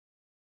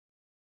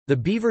The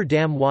Beaver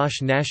Dam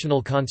Wash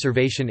National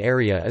Conservation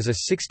Area is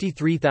a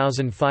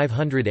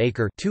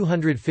 63,500-acre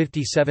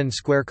 (257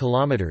 square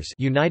kilometers)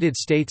 United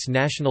States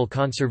national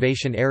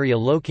conservation area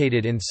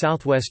located in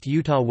southwest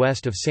Utah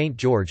west of St.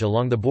 George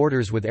along the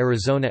borders with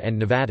Arizona and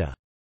Nevada.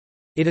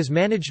 It is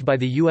managed by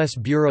the U.S.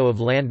 Bureau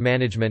of Land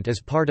Management as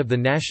part of the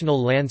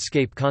National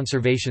Landscape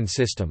Conservation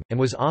System, and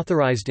was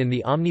authorized in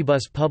the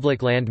Omnibus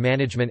Public Land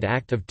Management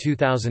Act of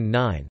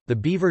 2009. The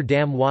Beaver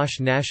Dam Wash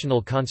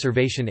National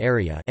Conservation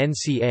Area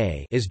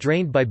 (NCA) is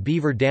drained by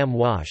Beaver Dam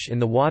Wash in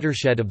the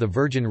watershed of the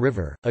Virgin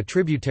River, a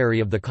tributary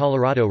of the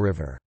Colorado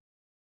River.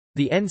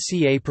 The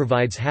NCA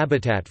provides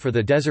habitat for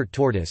the desert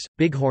tortoise,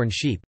 bighorn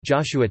sheep,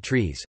 Joshua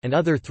trees, and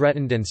other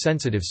threatened and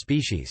sensitive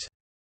species.